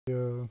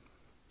a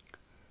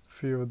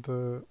few of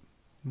the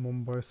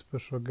Mumbai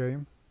special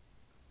game,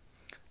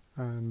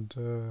 and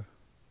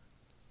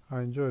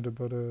I enjoyed it,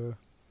 but a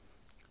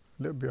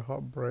little bit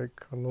heartbreak.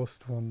 I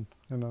lost one,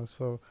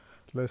 so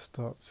let's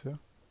start, yeah.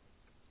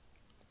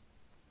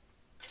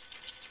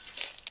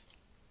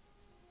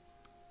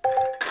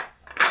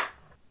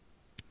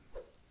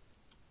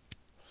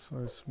 So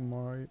it's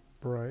my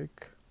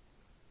break.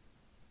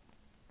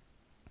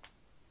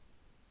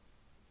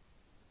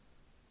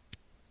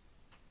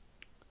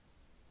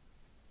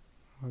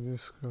 Oh,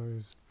 this guy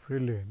is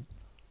brilliant.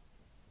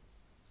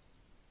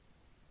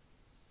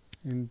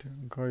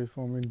 Indian guy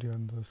from India,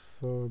 and they're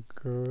so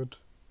good.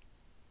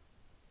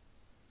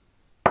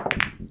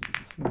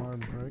 It's my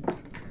break.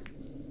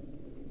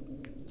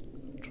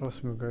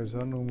 Trust me, guys. I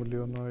normally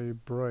when I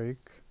break,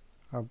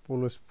 I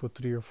always put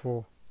 3 or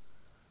 4.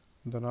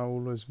 Then I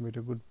always made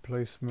a good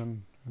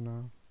placement.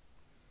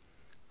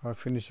 I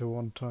finished it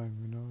one time.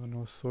 And I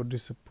was so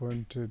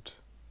disappointed.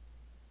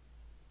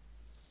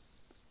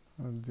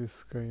 And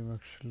this game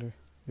actually,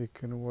 you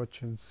can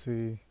watch and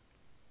see.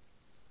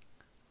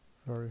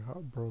 Very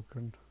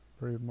heartbroken,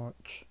 very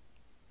much.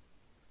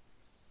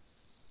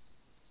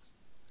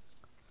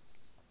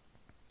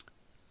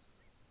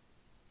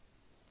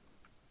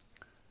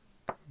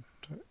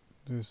 Take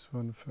this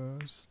one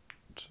first.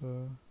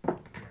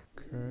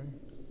 Okay.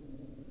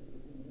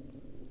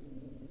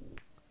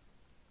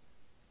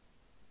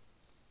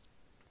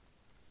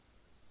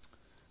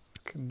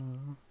 Can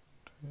now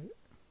take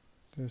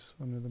this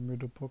one in the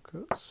middle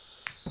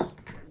pockets.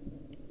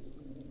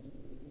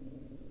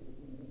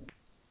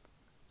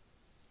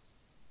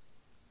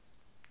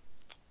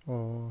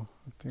 Oh,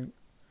 I think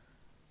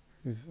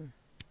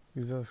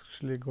he's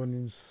actually gone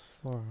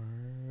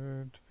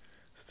inside.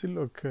 Still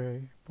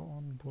okay, but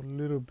on a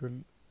little bit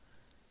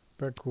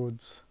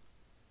backwards.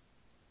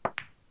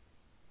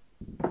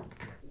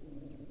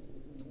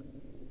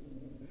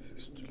 This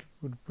is still a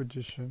good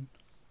position.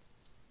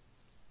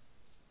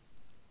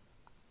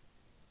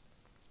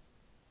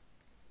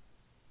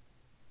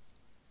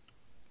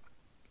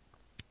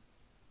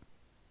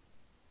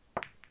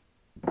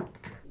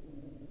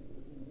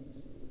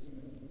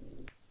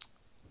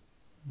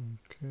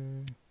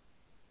 Okay,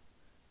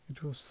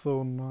 it was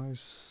so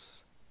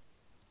nice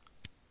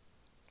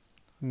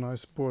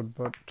board,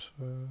 but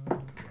I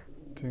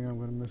think I'm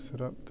gonna mess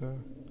it up there.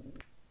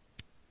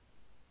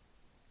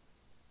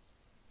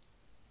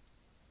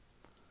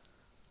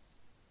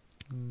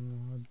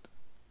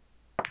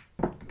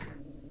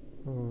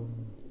 Oh,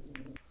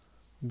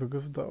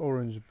 because of the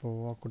orange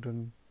ball,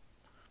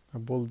 my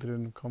ball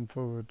didn't come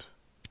forward.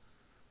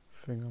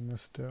 I think I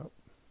messed it up.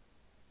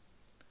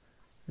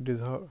 It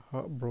is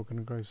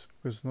heartbroken, guys,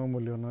 because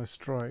normally when I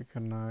strike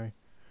and I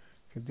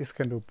get this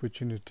kind of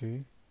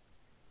opportunity,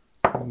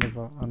 I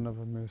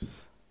never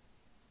miss.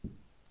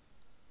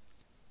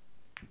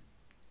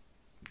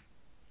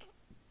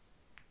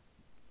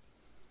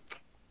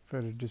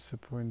 Very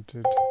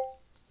disappointed.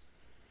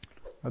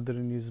 I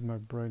didn't use my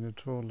brain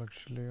at all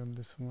actually on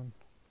this one.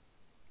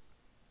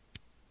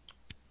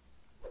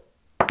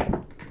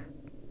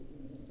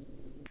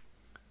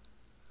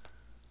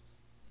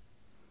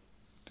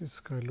 This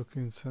guy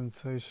looking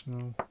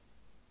sensational.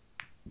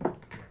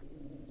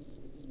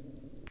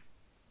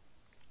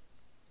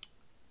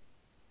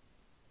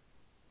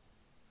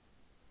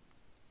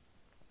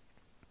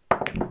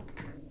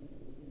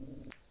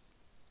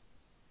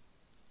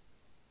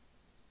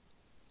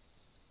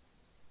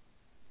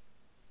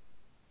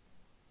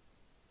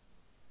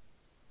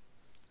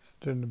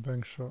 Still in the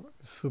bank shot,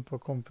 super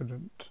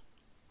confident.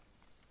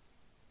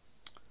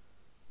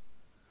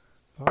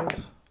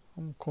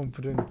 I'm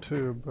confident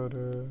too, but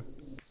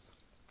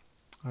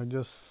I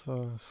just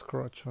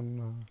scratch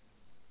on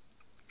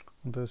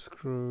the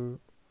screw.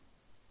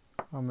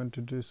 I meant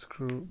to do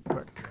screw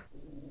back.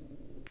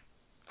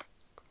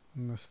 I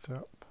messed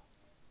up.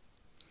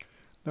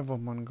 Never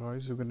mind,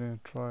 guys. We're gonna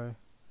try.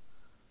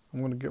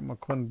 I'm gonna get my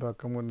coin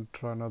back. I'm gonna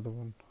try another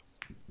one.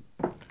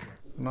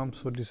 And I'm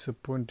so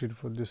disappointed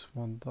for this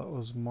one. That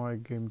was my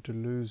game to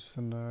lose,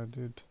 and I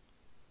did.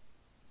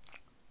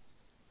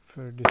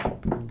 Very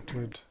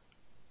disappointed.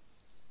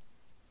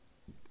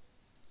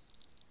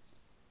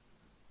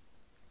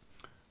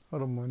 I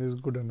don't mind. It's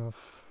good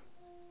enough.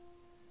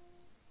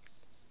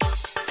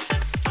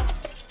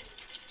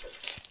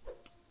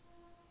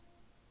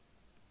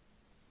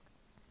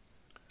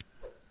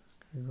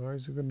 Okay,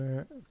 guys, we're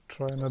gonna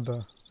try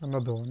another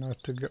one. I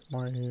have to get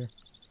my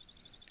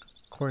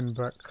coin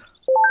back.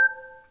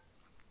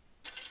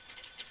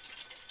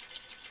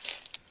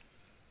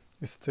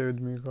 Stay with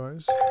me,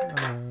 guys,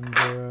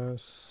 and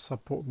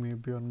support me,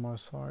 be on my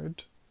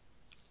side,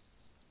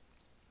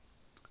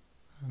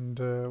 and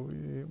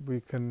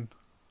we can.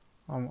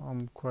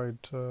 I'm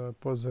quite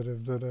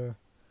positive that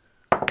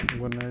I'm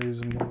gonna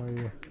use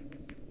my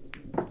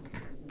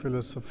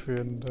philosophy,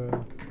 and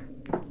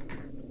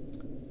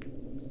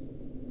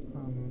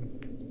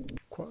I'm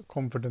quite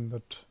confident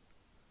that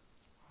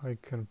I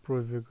can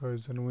prove you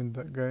guys and win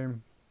that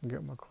game and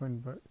get my coin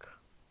back.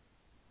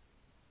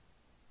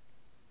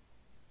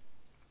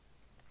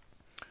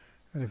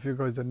 And if you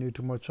guys are new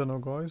to my channel,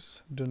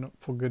 guys, do not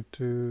forget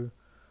to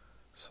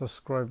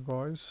subscribe,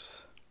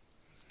 guys,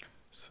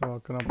 so I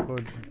can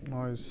upload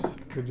nice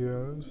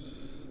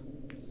videos,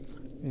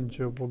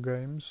 enjoyable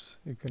games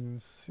you can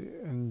see,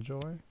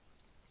 enjoy.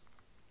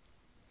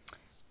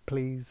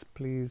 Please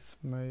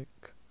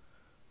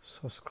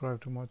subscribe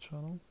to my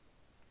channel.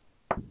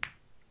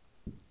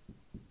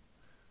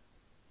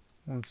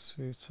 Once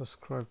you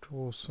subscribe to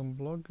Awesome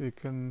Blog, you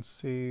can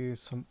see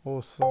some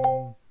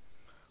awesome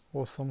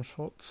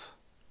shots.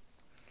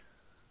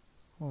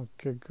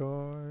 Okay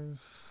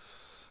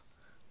guys,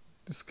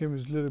 this game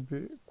is a little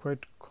bit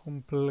quite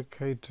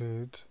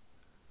complicated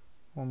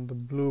on the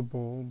blue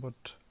ball,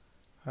 but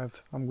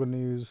I'm gonna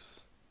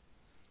use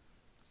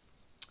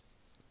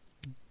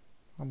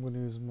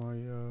my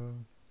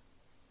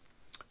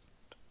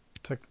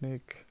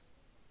technique,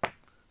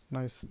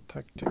 nice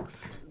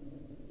tactics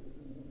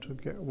to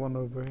get one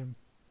over him.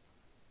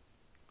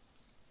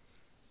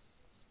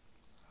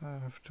 I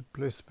have to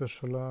play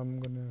special. I'm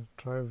gonna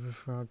try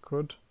everything I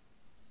could.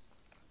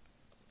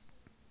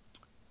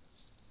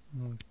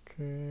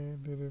 Okay,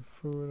 did it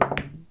forward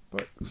and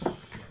back,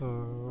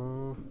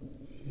 so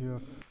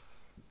yes,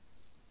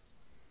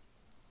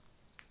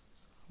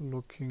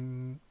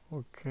 looking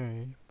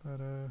okay, but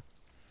I'm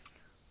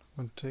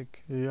gonna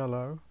take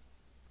yellow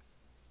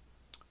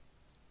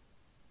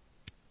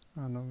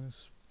and I'm gonna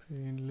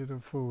spin a little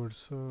forward,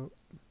 so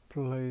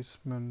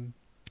placement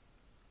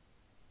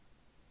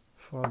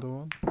for the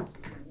one,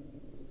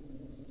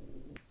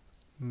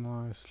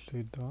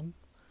 nicely done.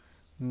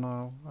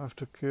 Now I have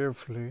to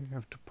carefully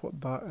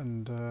put that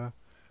and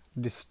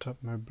disturb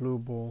my blue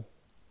ball,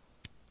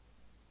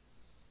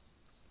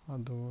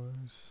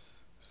 otherwise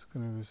it's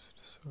gonna be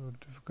so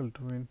difficult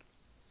to win.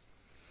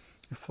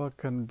 If I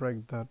can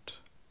break that,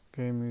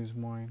 game is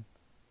mine.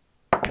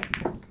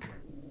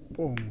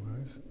 Boom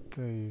guys,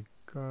 there you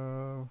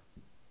go,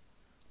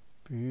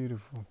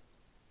 beautiful.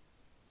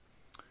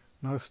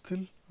 Now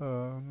still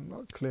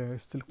not clear,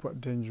 it's still quite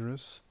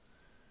dangerous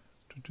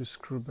to do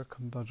screw back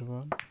on that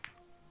one.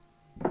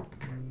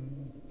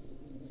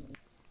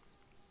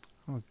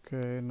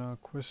 Okay, now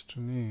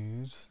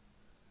question is,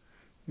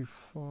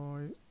 if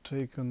I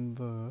take on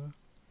the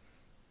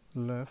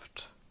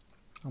left,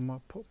 I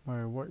might put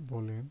my white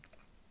ball in,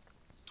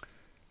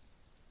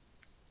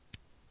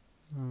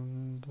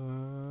 and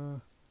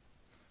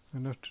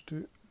I have to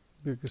do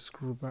bigger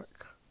screw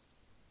back.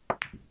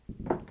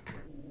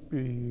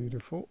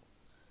 Beautiful.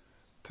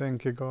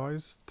 Thank you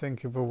guys,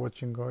 thank you for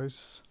watching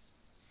guys,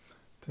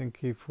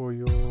 thank you for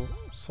your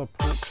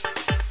support.